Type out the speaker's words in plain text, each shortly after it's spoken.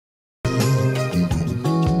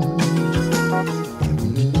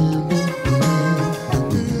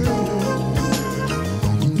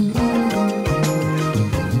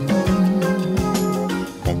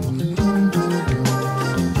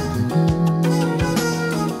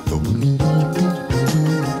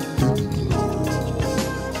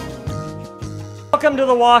to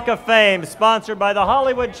the Walk of Fame, sponsored by the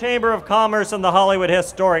Hollywood Chamber of Commerce and the Hollywood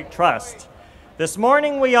Historic Trust. This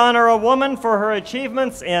morning we honor a woman for her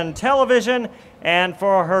achievements in television and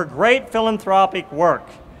for her great philanthropic work.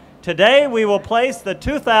 Today we will place the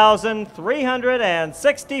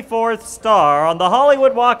 2,364th star on the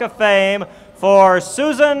Hollywood Walk of Fame for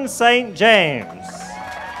Susan St. James.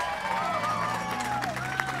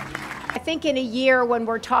 I think in a year when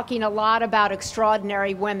we're talking a lot about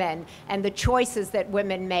extraordinary women and the choices that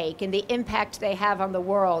women make and the impact they have on the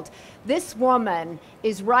world, this woman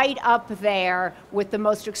is right up there with the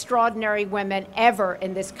most extraordinary women ever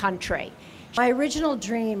in this country. My original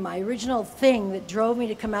dream, my original thing that drove me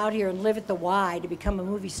to come out here and live at the Y to become a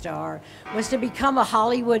movie star was to become a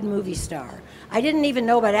Hollywood movie star. I didn't even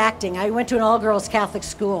know about acting. I went to an all-girls Catholic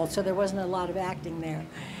school, so there wasn't a lot of acting there.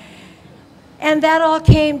 And that all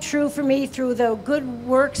came true for me through the good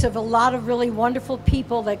works of a lot of really wonderful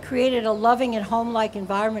people that created a loving and home-like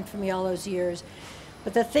environment for me all those years.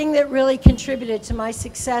 But the thing that really contributed to my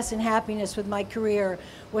success and happiness with my career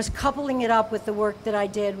was coupling it up with the work that I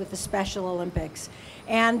did with the Special Olympics.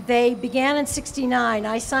 And they began in '69.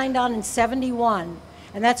 I signed on in '71,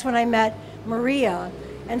 and that's when I met Maria.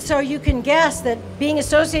 And so you can guess that being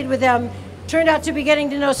associated with them turned out to be getting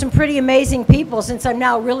to know some pretty amazing people, since I'm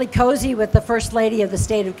now really cozy with the First Lady of the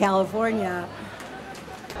state of California.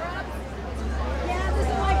 Yeah, this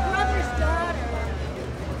is my brother's daughter.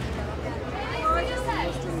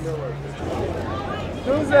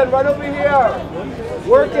 Susan, right over here.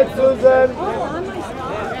 Work it, Susan. Oh, I'm my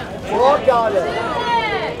star. Walk on it.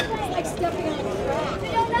 It's like stepping on a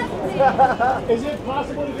crack. Is it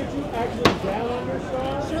possible to get you actually down on your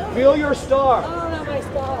star? Sure. Feel your star. Oh, not my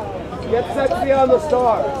star. Get sexy on the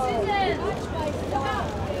star.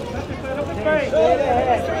 Straight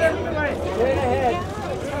ahead. Straight ahead.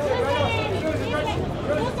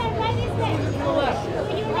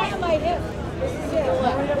 My hip. This is it.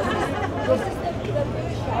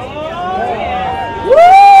 Woo!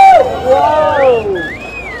 Whoa!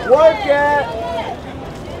 Work it.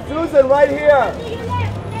 Susan, right here.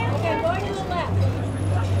 Okay, I'm going to the left.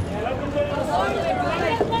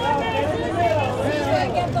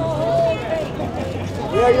 Get the whole thing.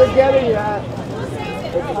 Yeah, you're getting that.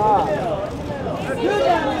 It's hot.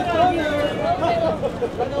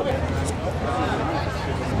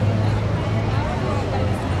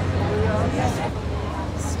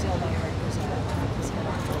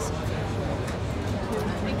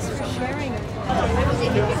 Thanks for sharing.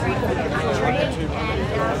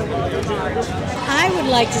 I would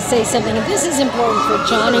like to say something, and this is important for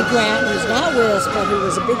Johnny Grant, who's not with us, but who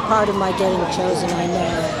was a big part of my getting chosen, I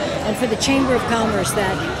know, and for the Chamber of Commerce,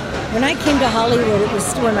 that when I came to Hollywood, it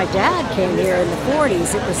was when my dad came here in the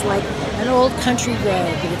 40s, it was like an old country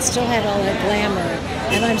road, but it still had all that glamour,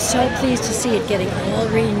 and I'm so pleased to see it getting all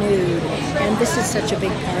renewed, and this is such a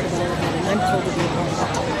big part of all of it, and I'm thrilled to be a part of it.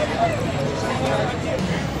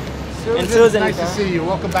 And Susan, nice to see you.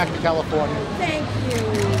 Welcome back to California. Thank you.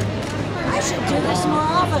 I should do this more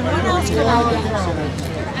often. What else could I do?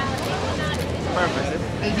 Perfect.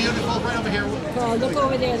 Hey, beautiful. Right over here. Oh, look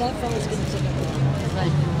over there. That fellow's going to sit up there.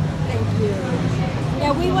 Thank you. Thank you.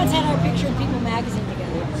 Yeah, we once had our picture in People magazine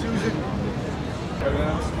together. Susan.